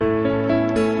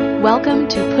Welcome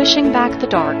to Pushing Back the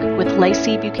Dark with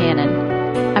Lacey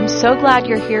Buchanan. I'm so glad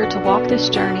you're here to walk this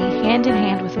journey hand in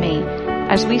hand with me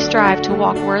as we strive to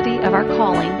walk worthy of our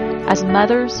calling as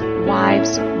mothers,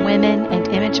 wives, women, and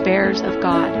image bearers of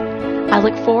God. I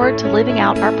look forward to living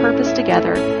out our purpose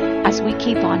together as we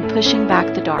keep on pushing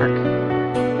back the dark.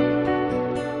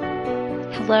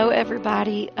 Hello,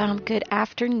 everybody. Good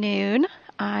afternoon.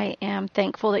 I am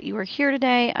thankful that you are here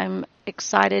today. I'm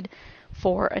excited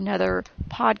for another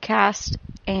podcast,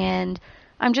 and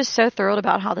I'm just so thrilled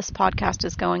about how this podcast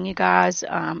is going, you guys.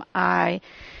 I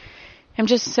am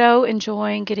just so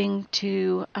enjoying getting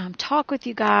to talk with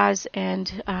you guys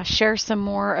and share some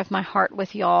more of my heart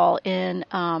with y'all in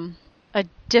a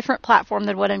different platform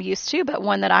than what I'm used to, but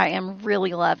one that I am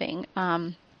really loving.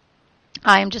 I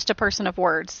am just a person of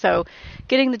words, so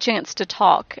getting the chance to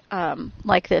talk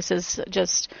like this is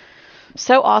just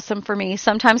so awesome for me,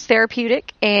 sometimes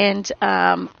therapeutic, and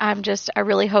I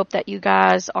really hope that you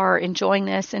guys are enjoying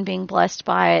this and being blessed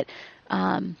by it.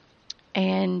 I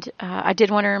did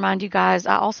want to remind you guys,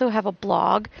 I also have a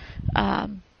blog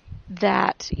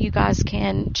that you guys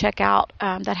can check out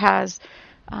that has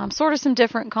sort of some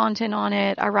different content on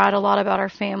it. I write a lot about our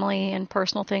family and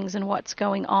personal things and what's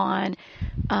going on.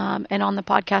 And on the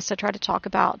podcast, I try to talk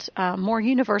about more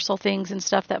universal things and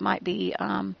stuff that might be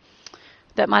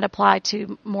that might apply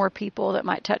to more people, that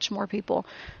might touch more people.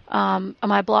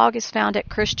 My blog is found at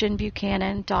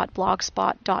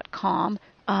christianbuchanan.blogspot.com.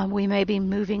 We may be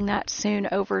moving that soon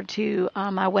over to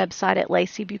my website at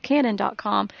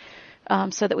laceybuchanan.com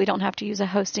so that we don't have to use a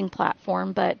hosting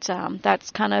platform, but that's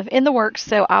kind of in the works,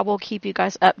 so I will keep you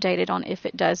guys updated on if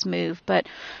it does move. But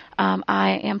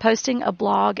I am posting a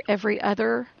blog every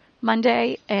other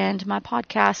Monday, and my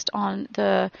podcast on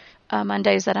the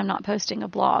Mondays that I'm not posting a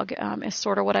blog is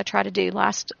sort of what I try to do.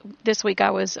 Last week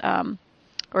I was a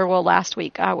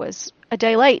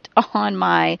day late on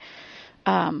my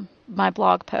my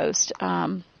blog post.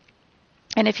 And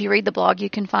if you read the blog, you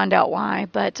can find out why.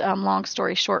 But long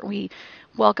story short, we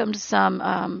welcomed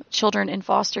some children in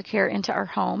foster care into our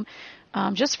home.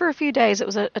 Just for a few days. It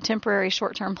was a temporary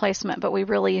short-term placement, but we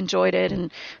really enjoyed it,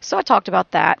 and so I talked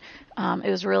about that. It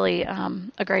was really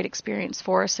a great experience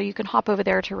for us, so you can hop over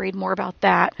there to read more about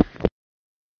that.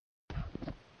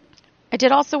 I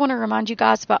did also want to remind you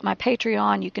guys about my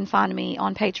Patreon. You can find me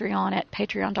on Patreon at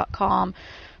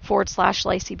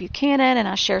patreon.com/Lacey Buchanan, and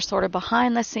I share sort of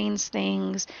behind-the-scenes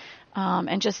things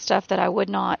and just stuff that I would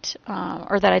not,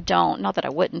 or that I don't, not that I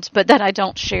wouldn't, but that I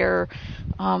don't share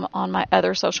on my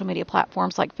other social media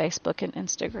platforms like Facebook and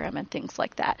Instagram and things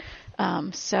like that.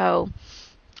 So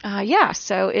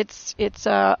it's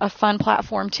a fun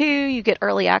platform too. You get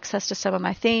early access to some of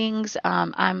my things.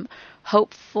 I'm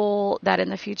hopeful that in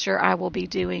the future I will be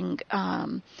doing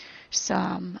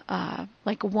some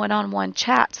like one-on-one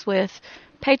chats with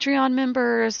Patreon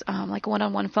members, like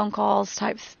one-on-one phone calls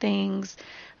type things.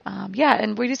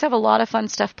 And we just have a lot of fun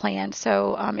stuff planned.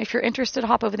 So if you're interested,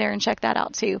 hop over there and check that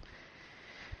out too.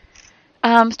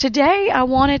 Today I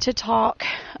wanted to talk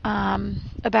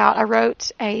I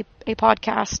wrote a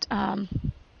podcast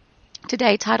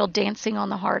today titled Dancing on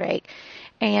the Heartache.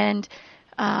 And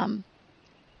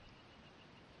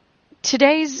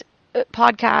today's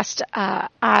podcast,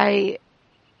 I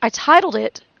titled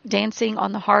it Dancing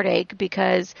on the Heartache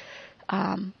because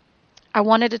I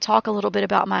wanted to talk a little bit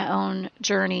about my own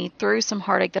journey through some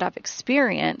heartache that I've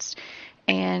experienced,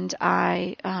 and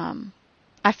I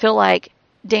feel like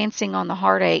dancing on the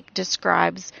heartache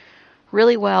describes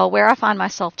really well where I find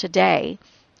myself today.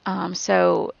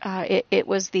 So it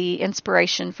was the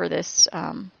inspiration for this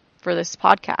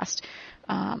podcast,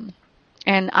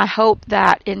 and I hope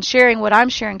that in sharing what I'm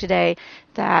sharing today,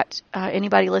 that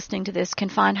anybody listening to this can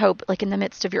find hope, like in the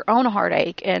midst of your own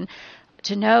heartache, and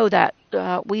to know that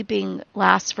weeping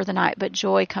lasts for the night, but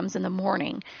joy comes in the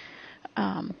morning.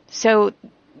 So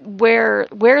where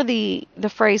the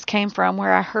phrase came from,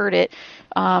 where I heard it,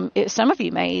 some of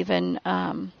you may even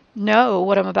know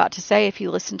what I'm about to say if you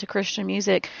listen to Christian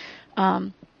music.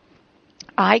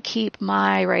 I keep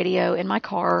my radio in my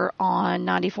car on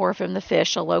 94 FM The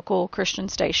Fish, a local Christian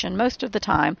station, most of the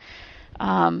time.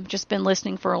 Just been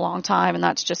listening for a long time, and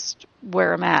that's just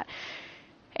where I'm at.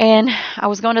 And I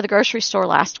was going to the grocery store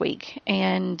last week,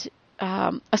 and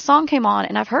a song came on,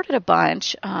 and I've heard it a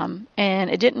bunch, and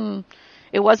it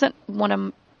wasn't one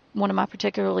of my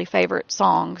particularly favorite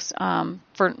songs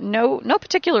for no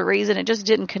particular reason. It just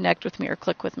didn't connect with me or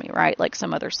click with me, right? Like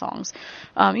some other songs.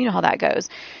 You know how that goes.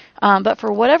 But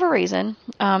for whatever reason,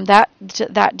 that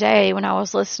day when I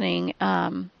was listening,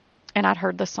 and I'd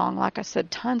heard the song, like I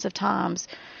said, tons of times,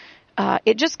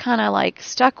 it just kind of like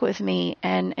stuck with me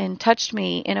and touched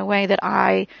me in a way that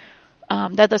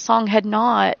that the song had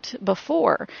not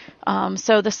before.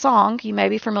 So the song, you may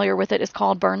be familiar with it, is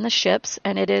called "Burn the Ships,"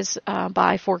 and it is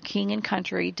by For King and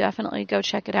Country. Definitely go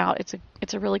check it out.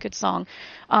 It's a really good song.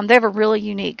 They have a really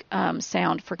unique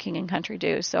sound, For King and Country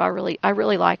do. So I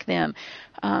really like them.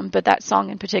 But that song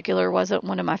in particular wasn't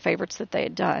one of my favorites that they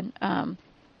had done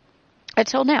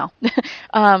until now.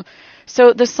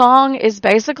 So the song is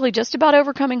basically just about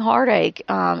overcoming heartache,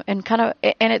 and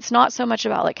it's not so much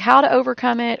about like how to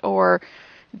overcome it or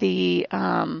the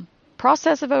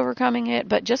process of overcoming it,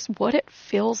 but just what it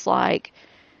feels like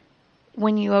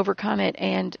when you overcome it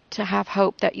and to have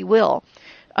hope that you will.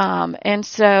 And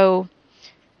so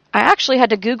I actually had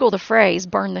to Google the phrase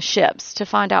 "burn the ships" to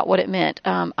find out what it meant.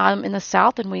 I'm in the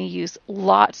South and we use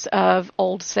lots of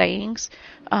old sayings.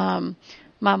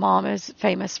 My mom is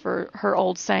famous for her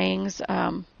old sayings.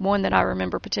 One that I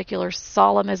remember particular: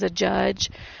 solemn as a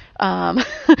judge,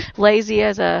 lazy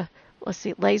as a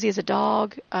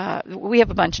dog. We have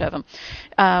a bunch of them.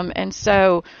 And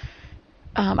so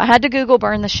I had to Google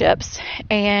 "burn the ships,"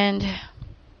 and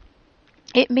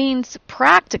it means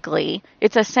practically,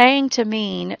 it's a saying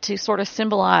to sort of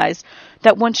symbolize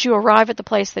that once you arrive at the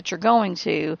place that you're going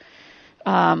to,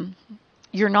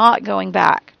 you're not going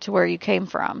back to where you came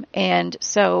from. And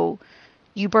so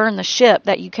you burn the ship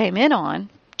that you came in on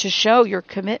to show your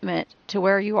commitment to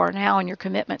where you are now and your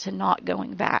commitment to not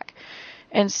going back.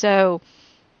 And so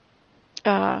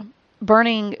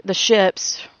burning the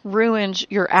ships ruins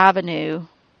your avenue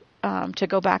to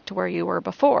go back to where you were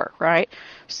before, right?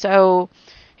 So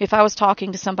if I was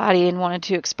talking to somebody and wanted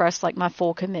to express like my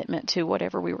full commitment to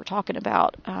whatever we were talking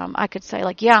about, I could say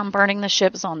like, yeah, I'm burning the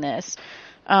ships on this.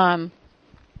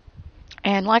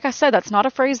 And like I said, that's not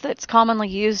a phrase that's commonly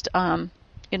used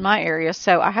in my area,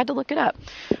 so I had to look it up.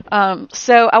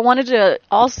 So I wanted to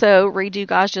also read you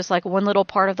guys just like one little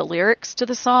part of the lyrics to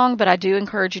the song, but I do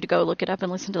encourage you to go look it up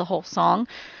and listen to the whole song.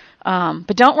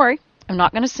 But don't worry, I'm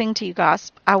not going to sing to you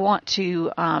guys. I want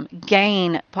to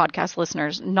gain podcast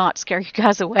listeners, not scare you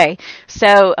guys away.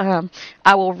 So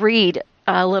I will read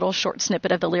a little short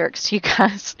snippet of the lyrics to you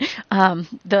guys.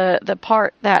 The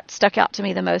part that stuck out to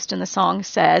me the most in the song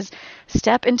says,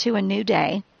 "Step into a new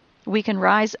day. We can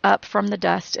rise up from the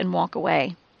dust and walk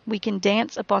away. We can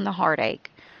dance upon the heartache.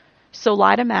 So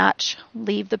light a match,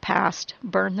 leave the past,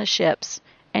 burn the ships,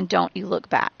 and don't you look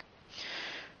back."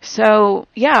 So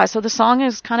the song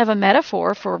is kind of a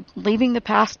metaphor for leaving the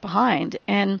past behind.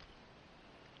 And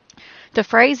the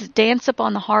phrase "dance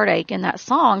upon the heartache" in that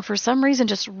song, for some reason,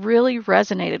 just really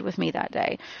resonated with me that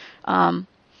day.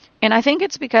 And I think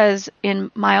it's because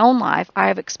in my own life, I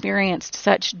have experienced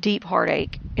such deep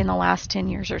heartache in the last 10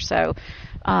 years or so.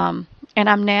 And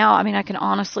I'm now, I can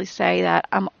honestly say that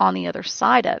I'm on the other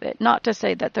side of it. Not to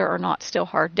say that there are not still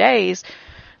hard days,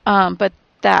 but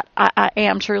that I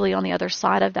am truly on the other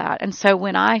side of that. And so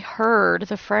when I heard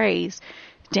the phrase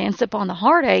 "dance upon the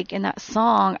heartache" in that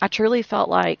song, I truly felt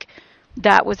like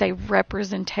that was a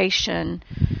representation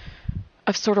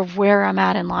of sort of where I'm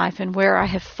at in life and where I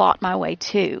have fought my way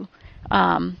to.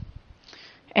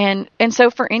 And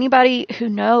so for anybody who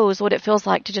knows what it feels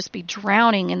like to just be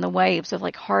drowning in the waves of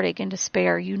like heartache and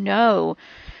despair, you know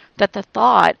that the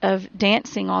thought of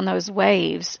dancing on those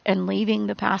waves and leaving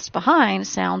the past behind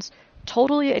sounds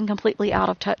totally and completely out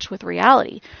of touch with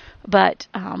reality, but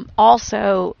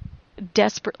also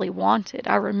desperately wanted.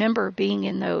 I remember being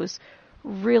in those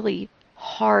really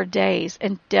hard days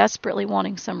and desperately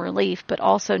wanting some relief, but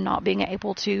also not being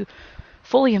able to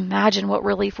fully imagine what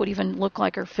relief would even look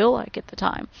like or feel like at the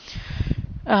time.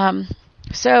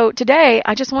 So today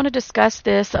I just want to discuss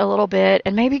this a little bit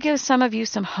and maybe give some of you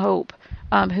some hope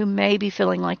who may be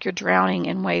feeling like you're drowning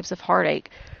in waves of heartache,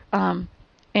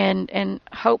 and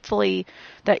hopefully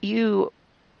that you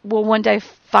will one day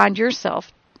find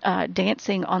yourself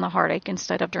dancing on the heartache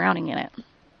instead of drowning in it.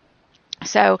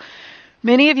 So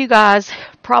many of you guys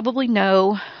probably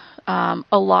know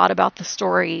a lot about the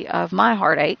story of my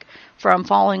heartache from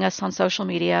following us on social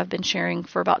media. I've been sharing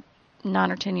for about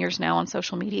 9 or 10 years now on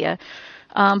social media.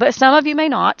 But some of you may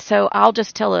not, so I'll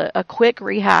just tell a quick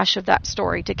rehash of that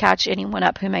story to catch anyone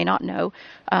up who may not know.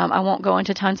 I won't go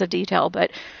into tons of detail,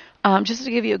 but just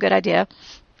to give you a good idea.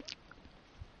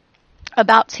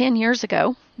 About 10 years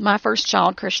ago, my first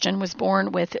child, Christian, was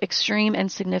born with extreme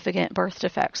and significant birth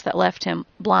defects that left him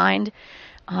blind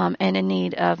and in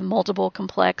need of multiple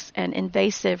complex and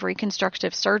invasive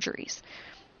reconstructive surgeries.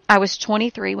 I was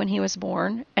 23 when he was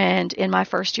born, and in my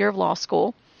first year of law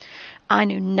school, I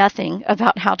knew nothing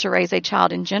about how to raise a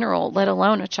child in general, let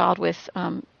alone a child with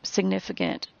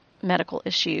significant medical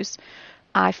issues.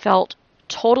 I felt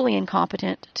totally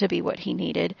incompetent to be what he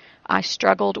needed. I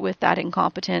struggled with that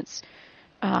incompetence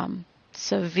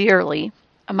severely.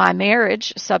 My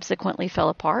marriage subsequently fell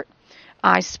apart.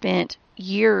 I spent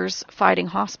years fighting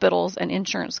hospitals and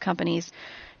insurance companies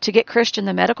to get Christian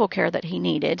the medical care that he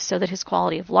needed so that his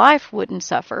quality of life wouldn't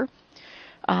suffer.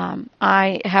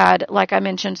 I had, like I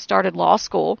mentioned, started law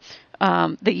school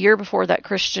the year before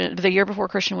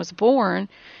Christian was born,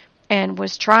 and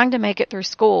was trying to make it through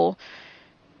school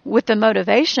with the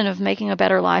motivation of making a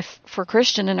better life for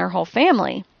Christian and her whole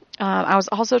family. I was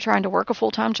also trying to work a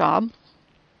full-time job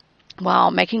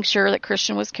while making sure that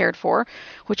Christian was cared for,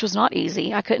 which was not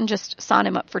easy. I couldn't just sign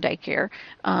him up for daycare.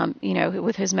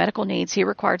 With his medical needs, he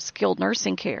required skilled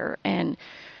nursing care. And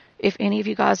if any of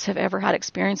you guys have ever had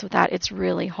experience with that, it's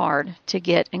really hard to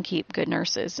get and keep good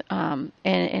nurses. And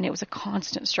it was a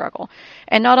constant struggle.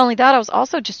 And not only that, I was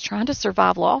also just trying to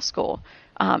survive law school.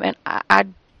 And I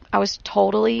was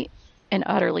totally and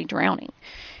utterly drowning.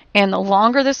 And the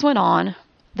longer this went on,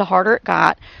 the harder it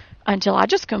got, until I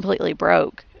just completely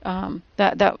broke.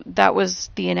 That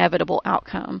was the inevitable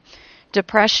outcome.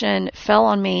 Depression fell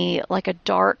on me like a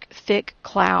dark, thick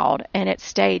cloud, and it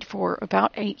stayed for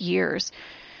about 8 years.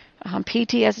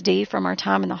 PTSD from our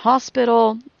time in the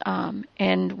hospital,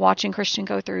 and watching Christian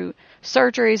go through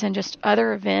surgeries and just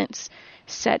other events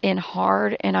set in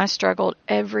hard, and I struggled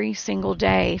every single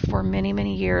day for many,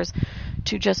 many years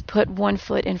to just put one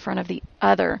foot in front of the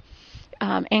other.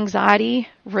 Anxiety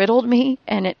riddled me,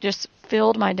 and it just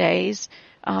filled my days.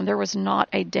 There was not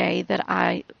a day that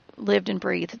I lived and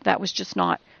breathed that was just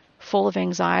not full of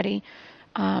anxiety.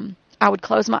 I would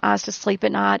close my eyes to sleep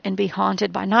at night and be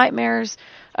haunted by nightmares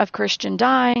of Christian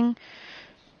dying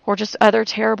or just other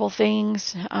terrible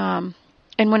things. And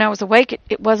when I was awake,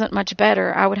 it wasn't much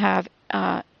better. I would have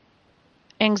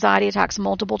anxiety attacks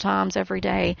multiple times every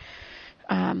day,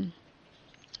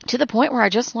 to the point where I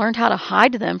just learned how to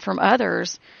hide them from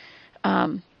others,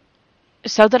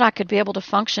 so that I could be able to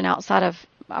function outside of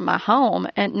my home,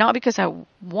 and not because I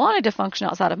wanted to function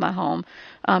outside of my home,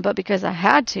 but because I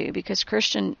had to, because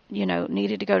Christian,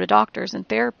 needed to go to doctors and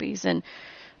therapies, and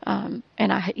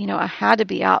I had to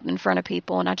be out in front of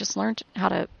people, and I just learned how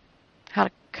to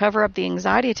cover up the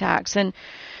anxiety attacks. And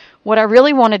what I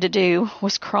really wanted to do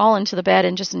was crawl into the bed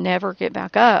and just never get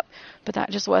back up, but that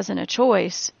just wasn't a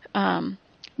choice.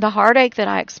 The heartache that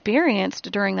I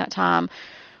experienced during that time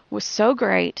was so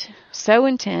great, so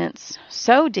intense,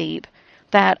 so deep,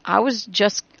 that I was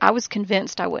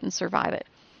convinced I wouldn't survive it.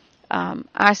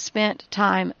 I spent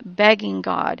time begging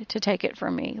God to take it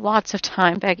from me, lots of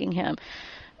time begging him.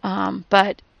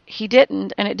 But he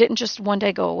didn't, and it didn't just one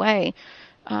day go away.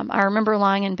 I remember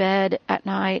lying in bed at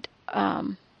night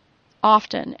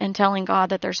often and telling God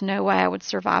that there's no way I would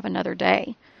survive another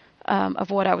day of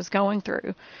what I was going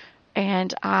through.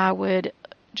 And I would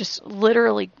just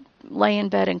literally lay in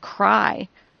bed and cry,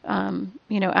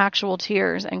 actual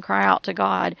tears, and cry out to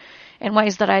God in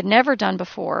ways that I'd never done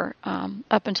before,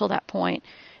 up until that point,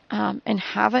 and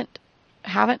haven't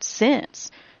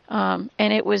since. And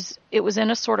it was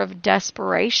in a sort of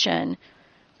desperation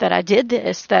that I did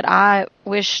this, that I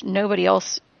wish nobody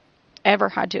else ever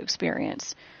had to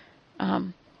experience.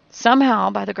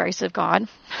 Somehow, by the grace of God,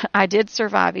 I did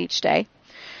survive each day.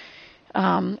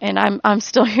 And I'm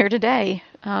still here today.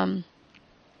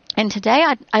 And today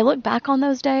I look back on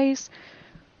those days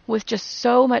with just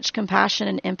so much compassion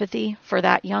and empathy for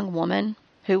that young woman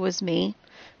who was me,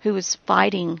 who was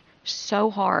fighting so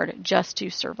hard just to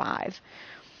survive.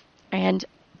 And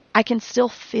I can still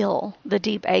feel the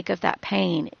deep ache of that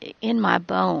pain in my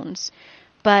bones,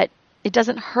 but it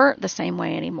doesn't hurt the same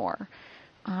way anymore.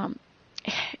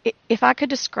 If I could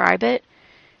describe it,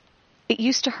 it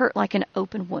used to hurt like an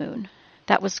open wound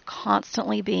that was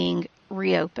constantly being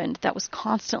reopened, that was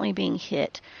constantly being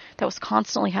hit, that was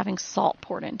constantly having salt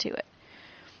poured into it.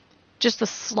 Just the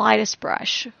slightest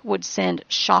brush would send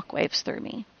shockwaves through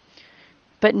me.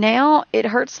 But now it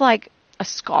hurts like a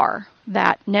scar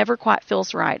that never quite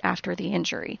feels right after the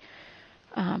injury.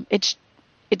 It's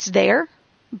there,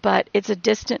 but it's a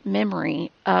distant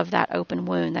memory of that open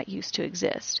wound that used to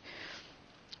exist.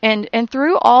 And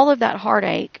through all of that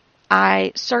heartache,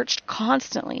 I searched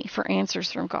constantly for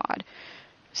answers from God.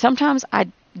 Sometimes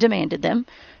I demanded them.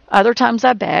 Other times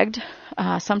I begged.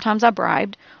 Sometimes I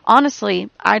bribed. Honestly,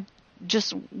 I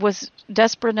just was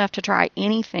desperate enough to try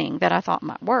anything that I thought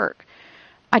might work.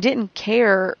 I didn't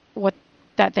care what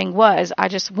that thing was. I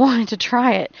just wanted to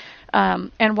try it.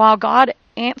 And while God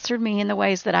answered me in the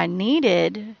ways that I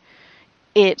needed,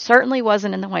 it certainly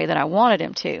wasn't in the way that I wanted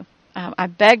him to. I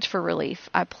begged for relief.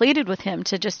 I pleaded with him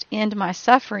to just end my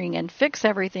suffering and fix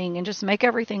everything and just make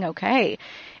everything okay.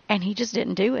 And he just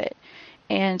didn't do it.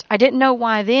 And I didn't know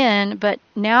why then, but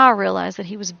now I realize that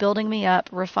he was building me up,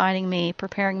 refining me,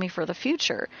 preparing me for the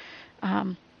future.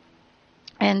 And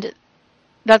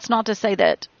that's not to say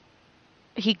that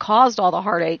he caused all the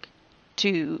heartache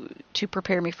to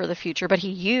prepare me for the future, but he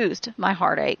used my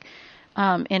heartache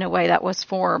in a way that was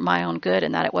for my own good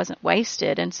and that it wasn't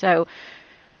wasted. And so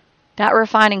that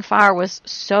refining fire was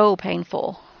so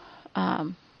painful,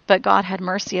 but God had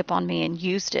mercy upon me and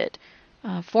used it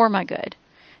for my good.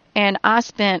 And I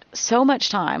spent so much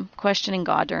time questioning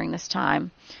God during this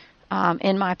time,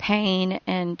 in my pain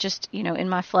and just, in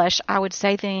my flesh. I would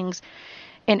say things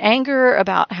in anger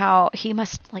about how he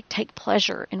must take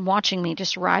pleasure in watching me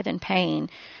just writhe in pain,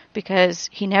 because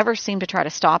he never seemed to try to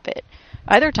stop it.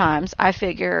 Other times I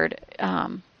figured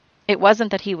it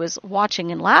wasn't that he was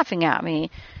watching and laughing at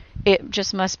me. It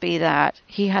just must be that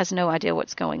he has no idea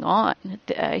what's going on.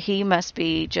 He must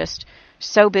be just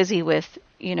so busy with,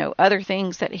 other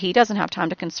things that he doesn't have time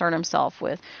to concern himself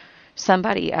with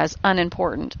somebody as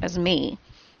unimportant as me.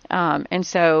 And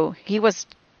so he was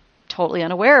totally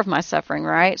unaware of my suffering,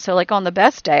 right? So on the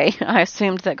best day, I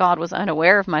assumed that God was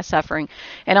unaware of my suffering.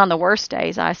 And on the worst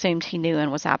days, I assumed he knew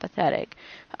and was apathetic.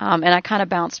 And I kind of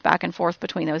bounced back and forth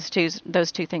between those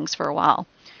two things for a while.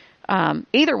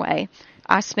 Either way,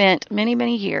 I spent many,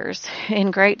 many years in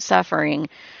great suffering,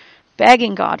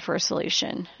 begging God for a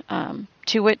solution,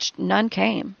 to which none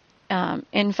came.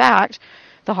 In fact,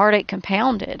 the heartache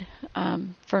compounded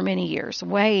for many years,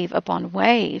 wave upon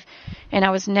wave, and I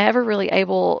was never really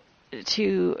able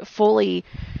to fully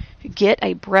get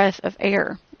a breath of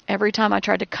air. Every time I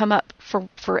tried to come up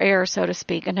for air, so to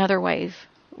speak, another wave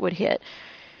would hit.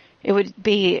 It would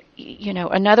be,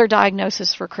 another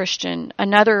diagnosis for Christian,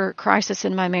 another crisis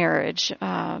in my marriage.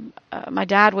 My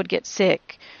dad would get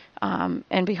sick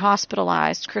and be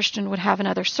hospitalized. Christian would have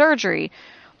another surgery,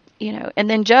 and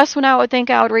then just when I would think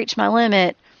I would reach my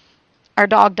limit, our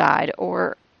dog died,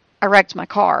 or I wrecked my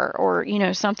car, or,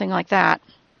 something like that.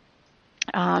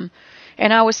 And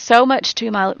I was so much to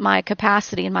my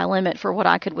capacity and my limit for what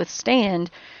I could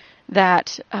withstand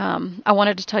that I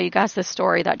wanted to tell you guys this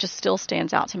story that just still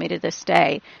stands out to me to this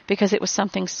day, because it was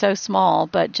something so small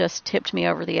but just tipped me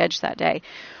over the edge that day.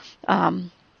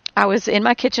 I was in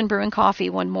my kitchen brewing coffee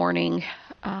one morning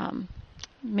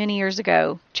many years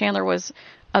ago. Chandler was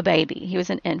a baby. He was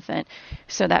an infant.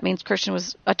 So that means Christian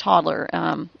was a toddler.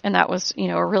 And that was,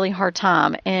 a really hard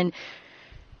time. And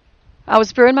I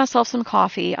was brewing myself some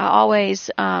coffee. I always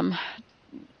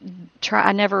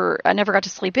I never got to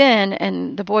sleep in,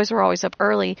 and the boys were always up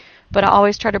early, but I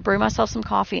always try to brew myself some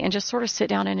coffee and just sort of sit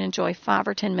down and enjoy 5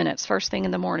 or 10 minutes first thing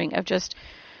in the morning of just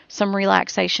some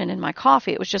relaxation in my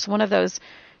coffee. It was just one of those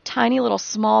tiny little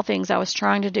small things I was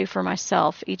trying to do for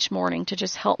myself each morning to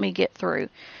just help me get through.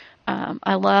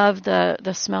 I love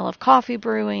the smell of coffee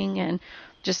brewing and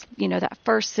just, that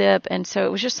first sip. And so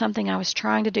it was just something I was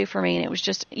trying to do for me. And it was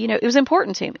just, it was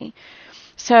important to me.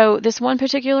 So this one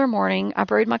particular morning, I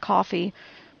brewed my coffee,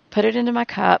 put it into my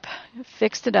cup,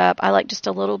 fixed it up. I like just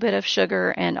a little bit of sugar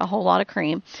and a whole lot of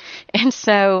cream. And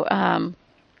so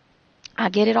I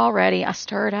get it all ready. I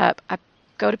stir it up. I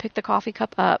go to pick the coffee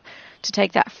cup up to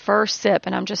take that first sip.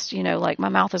 And I'm just, my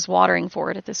mouth is watering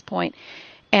for it at this point.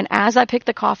 And as I pick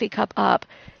the coffee cup up,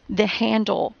 the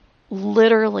handle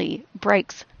literally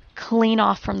breaks clean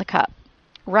off from the cup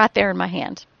right there in my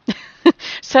hand.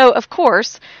 So, of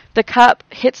course, the cup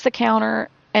hits the counter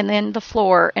and then the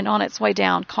floor, and on its way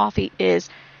down, coffee is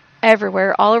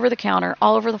everywhere, all over the counter,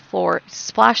 all over the floor. It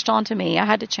splashed onto me. I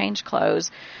had to change clothes.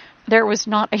 There was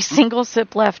not a single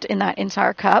sip left in that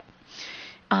entire cup.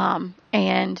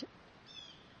 And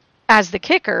as the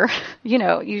kicker,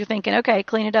 you're thinking, okay,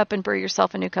 clean it up and brew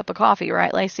yourself a new cup of coffee,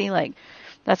 right, Lacey?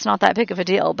 That's not that big of a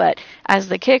deal. But as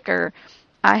the kicker,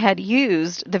 I had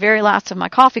used the very last of my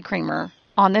coffee creamer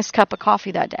on this cup of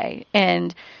coffee that day.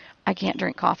 And I can't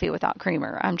drink coffee without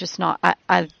creamer. I'm just not,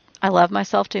 I love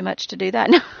myself too much to do that.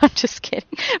 No, I'm just kidding.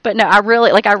 But no, I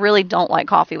really don't like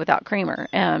coffee without creamer.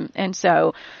 And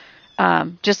so,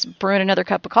 just brewing another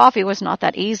cup of coffee was not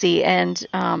that easy. And,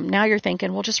 now you're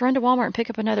thinking, well, just run to Walmart and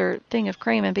pick up another thing of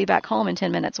cream and be back home in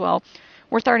 10 minutes. Well,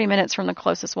 we're 30 minutes from the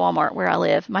closest Walmart where I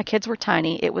live. My kids were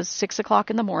tiny. It was 6 o'clock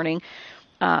in the morning.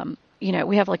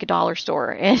 We have a dollar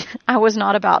store, and I was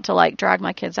not about to drag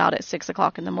my kids out at 6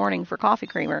 o'clock in the morning for coffee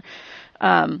creamer.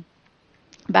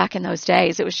 Back in those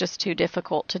days, it was just too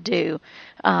difficult to do.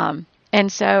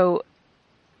 And so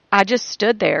I just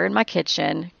stood there in my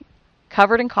kitchen,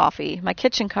 covered in coffee, my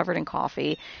kitchen covered in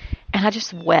coffee, and I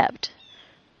just wept.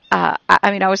 I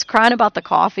was crying about the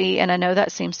coffee, and I know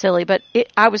that seems silly, but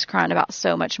I was crying about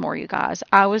so much more, you guys.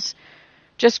 I was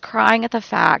just crying at the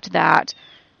fact that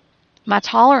my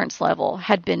tolerance level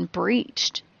had been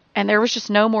breached, and there was just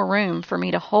no more room for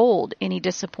me to hold any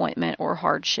disappointment or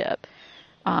hardship.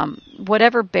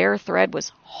 Whatever bare thread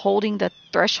was holding the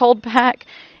threshold back,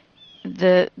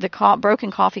 the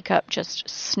broken coffee cup just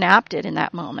snapped it in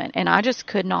that moment, and I just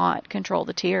could not control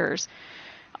the tears.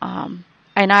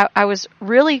 And I was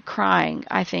really crying,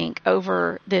 I think,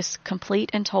 over this complete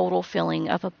and total feeling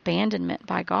of abandonment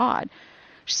by God.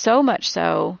 So much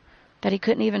so that he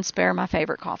couldn't even spare my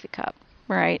favorite coffee cup,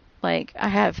 right? Like, I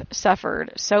have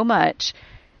suffered so much,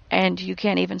 and you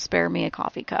can't even spare me a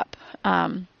coffee cup.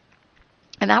 And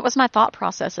that was my thought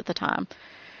process at the time.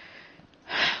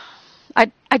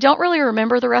 I don't really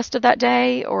remember the rest of that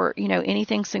day or,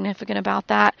 anything significant about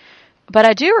that. But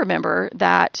I do remember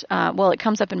that, it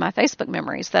comes up in my Facebook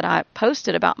memories that I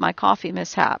posted about my coffee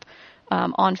mishap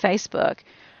on Facebook.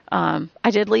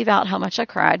 I did leave out how much I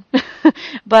cried.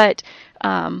 But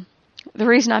the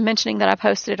reason I'm mentioning that I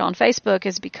posted it on Facebook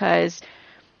is because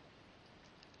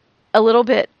a little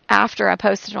bit after I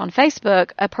posted it on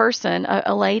Facebook,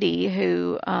 a lady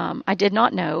who I did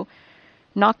not know,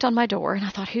 knocked on my door, and I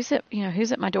thought, who's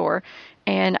at my door?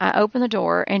 And I opened the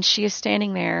door, and she is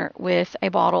standing there with a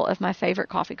bottle of my favorite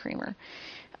coffee creamer.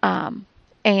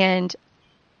 And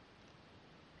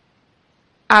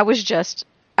I was just,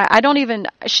 I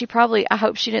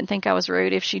hope she didn't think I was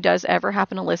rude. If she does ever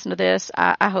happen to listen to this,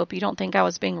 I hope you don't think I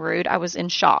was being rude. I was in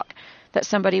shock that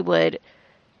somebody would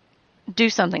do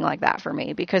something like that for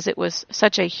me, because it was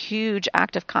such a huge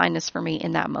act of kindness for me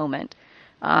in that moment.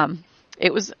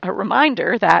 It was a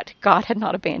reminder that God had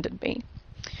not abandoned me.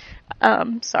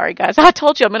 Sorry, guys. I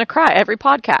told you I'm going to cry every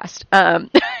podcast.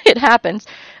 It happens.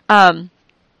 And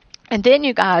then,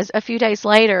 you guys, a few days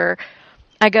later,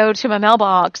 I go to my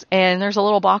mailbox, and there's a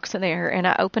little box in there, and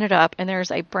I open it up, and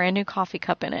there's a brand new coffee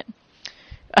cup in it.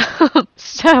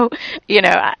 So,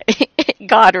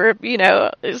 God,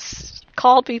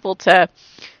 called people to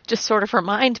just sort of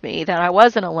remind me that I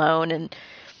wasn't alone,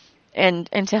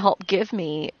 and to help give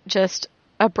me just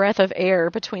a breath of air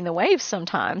between the waves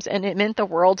sometimes. And it meant the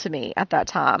world to me at that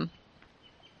time.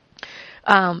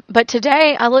 But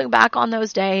today I look back on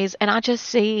those days, and I just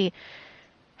see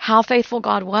how faithful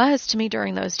God was to me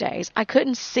during those days. I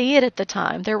couldn't see it at the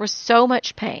time. There was so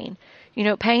much pain.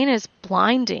 Pain is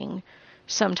blinding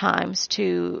sometimes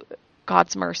to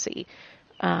God's mercy.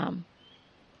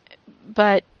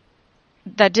 But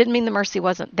that didn't mean the mercy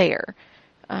wasn't there.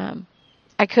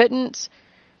 I couldn't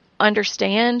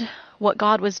understand what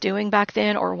God was doing back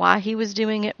then, or why he was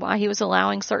doing it, why he was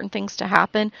allowing certain things to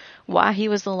happen, why he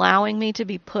was allowing me to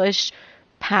be pushed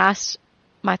past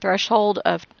my threshold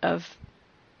of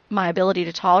my ability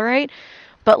to tolerate.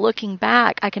 But looking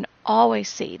back, I can always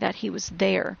see that he was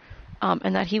there,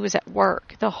 and that he was at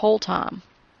work the whole time.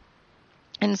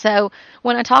 And so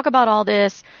when I talk about all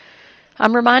this,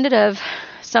 I'm reminded of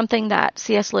something that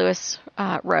C.S. Lewis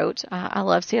wrote. I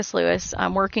love C.S. Lewis.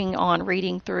 I'm working on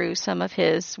reading through some of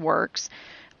his works.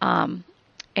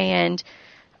 And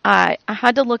I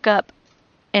had to look up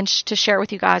and to share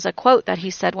with you guys a quote that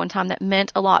he said one time that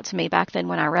meant a lot to me back then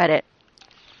when I read it.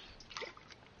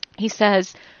 He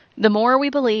says, "The more we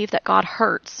believe that God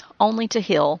hurts only to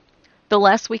heal, the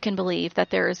less we can believe that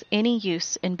there is any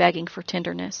use in begging for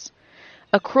tenderness.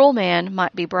 A cruel man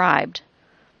might be bribed,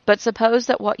 but suppose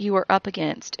that what you are up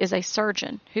against is a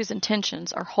surgeon whose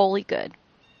intentions are wholly good.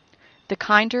 The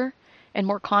kinder and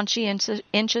more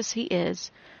conscientious he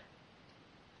is,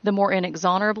 the more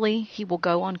inexorably he will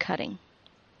go on cutting.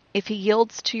 If he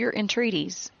yields to your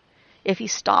entreaties, if he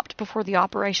stopped before the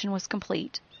operation was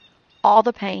complete, all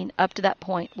the pain up to that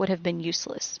point would have been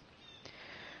useless.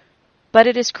 But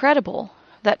it is credible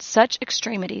that such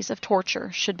extremities of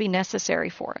torture should be necessary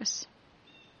for us.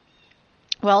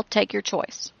 Well, take your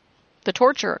choice. The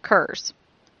torture occurs.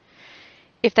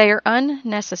 If they are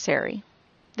unnecessary,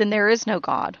 then there is no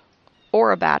God,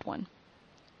 or a bad one.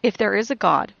 If there is a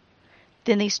God,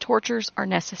 then these tortures are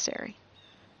necessary.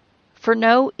 For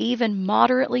no even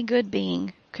moderately good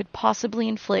being could possibly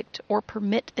inflict or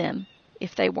permit them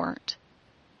if they weren't.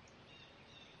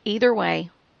 Either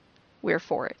way, we're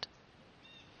for it."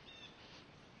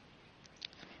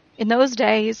 In those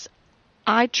days,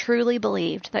 I truly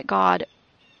believed that God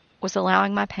was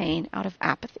allowing my pain out of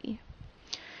apathy.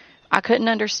 I couldn't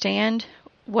understand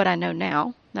what I know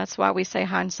now. That's why we say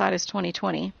hindsight is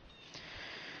 20/20.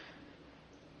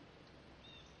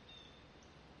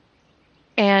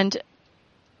 And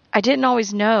I didn't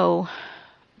always know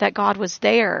that God was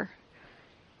there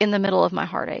in the middle of my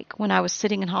heartache, when I was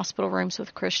sitting in hospital rooms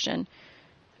with Christian,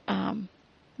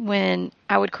 when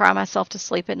I would cry myself to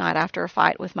sleep at night after a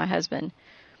fight with my husband.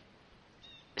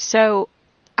 So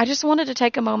I just wanted to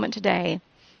take a moment today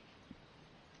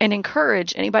and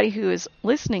encourage anybody who is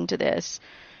listening to this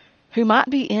who might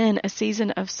be in a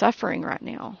season of suffering right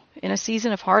now, in a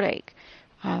season of heartache,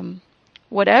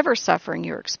 whatever suffering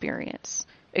you're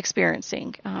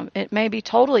experiencing. It may be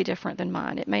totally different than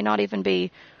mine. It may not even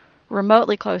be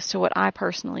remotely close to what I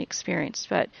personally experienced,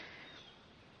 but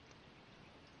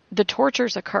the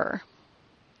tortures occur.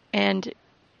 And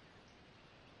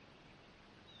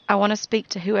I want to speak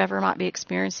to whoever might be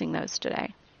experiencing those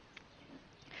today.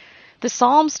 The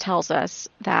Psalms tells us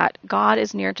that God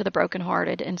is near to the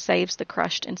brokenhearted and saves the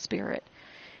crushed in spirit.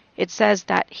 It says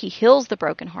that he heals the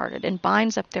brokenhearted and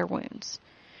binds up their wounds.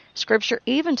 Scripture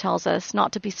even tells us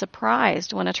not to be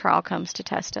surprised when a trial comes to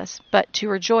test us, but to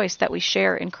rejoice that we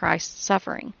share in Christ's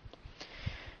suffering.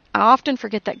 I often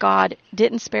forget that God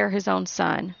didn't spare his own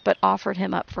son, but offered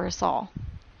him up for us all.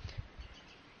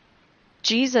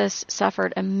 Jesus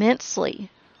suffered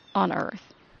immensely on earth.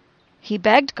 He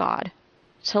begged God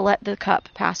to let the cup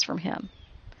pass from him.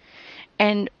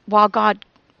 And while God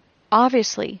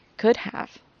obviously could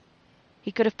have,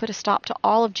 he could have put a stop to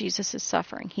all of Jesus'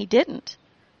 suffering. He didn't.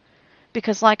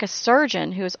 Because like a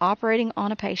surgeon who is operating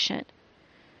on a patient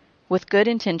with good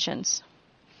intentions,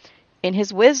 in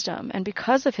his wisdom and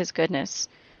because of his goodness,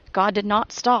 God did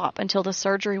not stop until the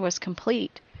surgery was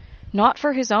complete, not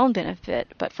for his own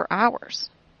benefit, but for ours.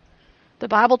 The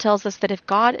Bible tells us that if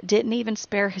God didn't even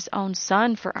spare his own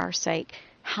son for our sake,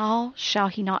 how shall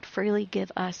he not freely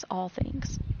give us all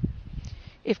things?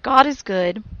 If God is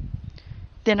good,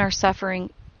 then our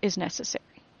suffering is necessary.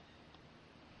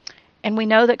 And we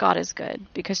know that God is good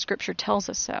because Scripture tells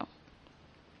us so.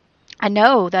 I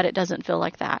know that it doesn't feel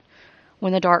like that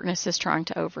when the darkness is trying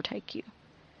to overtake you.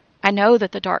 I know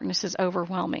that the darkness is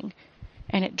overwhelming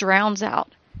and it drowns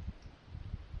out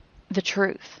the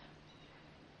truth.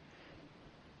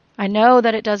 I know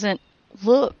that it doesn't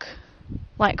look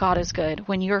like God is good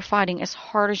when you're fighting as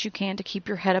hard as you can to keep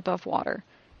your head above water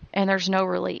and there's no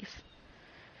relief.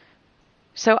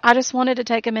 So I just wanted to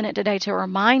take a minute today to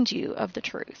remind you of the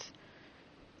truth.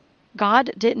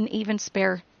 God didn't even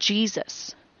spare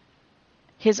Jesus,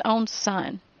 his own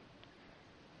son,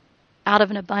 out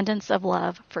of an abundance of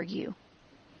love for you.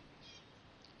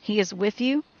 He is with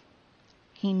you.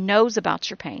 He knows about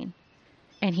your pain,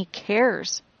 and he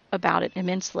cares about it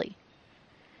immensely.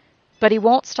 But he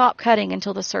won't stop cutting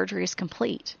until the surgery is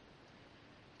complete,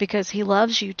 because he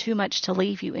loves you too much to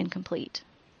leave you incomplete.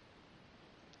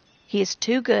 He is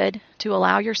too good to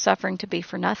allow your suffering to be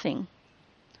for nothing.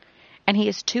 And he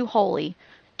is too holy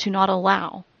to not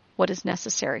allow what is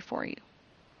necessary for you.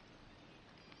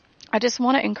 I just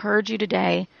want to encourage you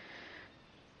today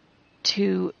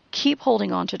to keep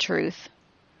holding on to truth,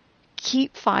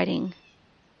 keep fighting,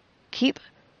 keep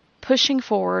pushing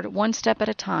forward one step at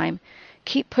a time,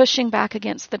 keep pushing back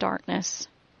against the darkness.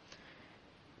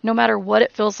 No matter what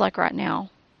it feels like right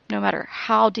now, no matter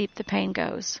how deep the pain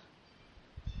goes,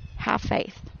 have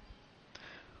faith.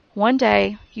 One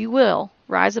day you will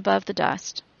rise above the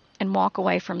dust and walk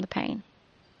away from the pain.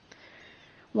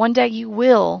 One day you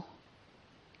will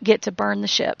get to burn the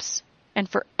ships and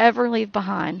forever leave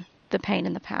behind the pain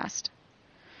in the past.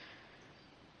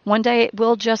 One day it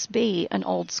will just be an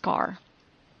old scar.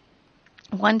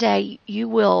 One day you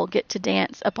will get to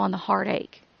dance upon the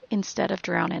heartache instead of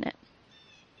drown in it.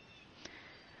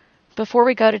 Before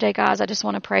we go today, guys, I just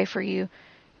want to pray for you.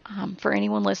 For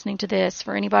anyone listening to this,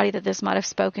 for anybody that this might have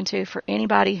spoken to, for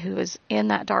anybody who is in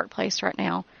that dark place right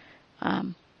now,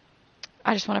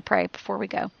 I just want to pray before we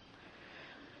go.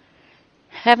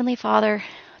 Heavenly Father,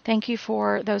 thank you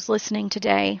for those listening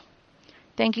today.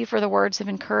 Thank you for the words of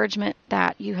encouragement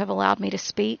that you have allowed me to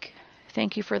speak.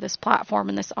 Thank you for this platform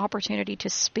and this opportunity to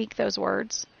speak those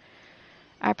words.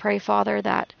 I pray, Father,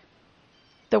 that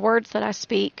the words that I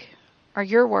speak are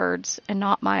your words and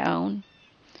not my own.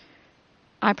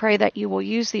 I pray that you will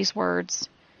use these words,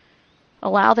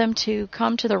 allow them to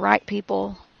come to the right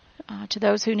people, to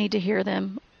those who need to hear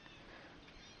them.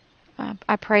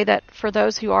 I pray that for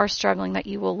those who are struggling, that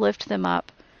you will lift them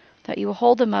up, that you will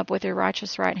hold them up with your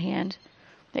righteous right hand,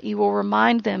 that you will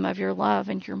remind them of your love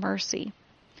and your mercy.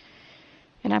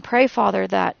 And I pray, Father,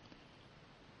 that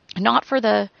not for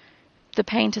the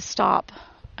pain to stop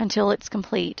until it's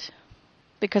complete,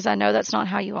 because I know that's not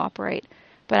how you operate,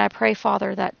 but I pray,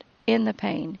 Father, that in the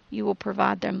pain, you will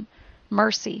provide them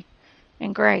mercy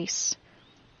and grace.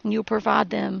 And you'll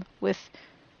provide them with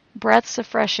breaths of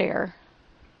fresh air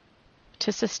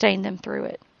to sustain them through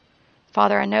it.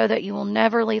 Father, I know that you will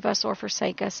never leave us or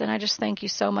forsake us, and I just thank you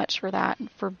so much for that,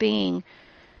 for being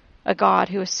a God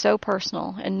who is so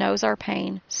personal and knows our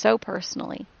pain so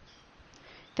personally.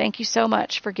 Thank you so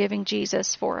much for giving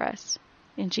Jesus for us.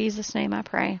 In Jesus' name I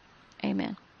pray.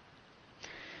 Amen.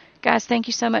 Guys, thank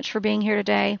you so much for being here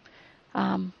today.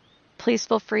 Please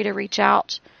feel free to reach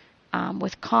out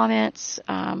with comments.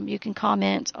 You can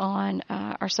comment on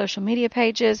our social media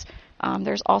pages.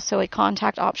 There's also a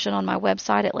contact option on my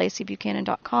website at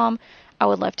laceybuchanan.com. I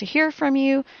would love to hear from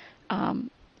you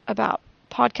about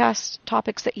podcast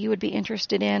topics that you would be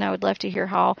interested in. I would love to hear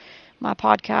how my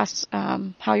podcasts,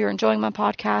 how you're enjoying my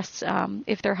podcasts,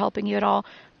 if they're helping you at all.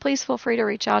 Please feel free to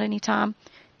reach out anytime.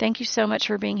 Thank you so much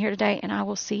for being here today, and I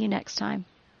will see you next time.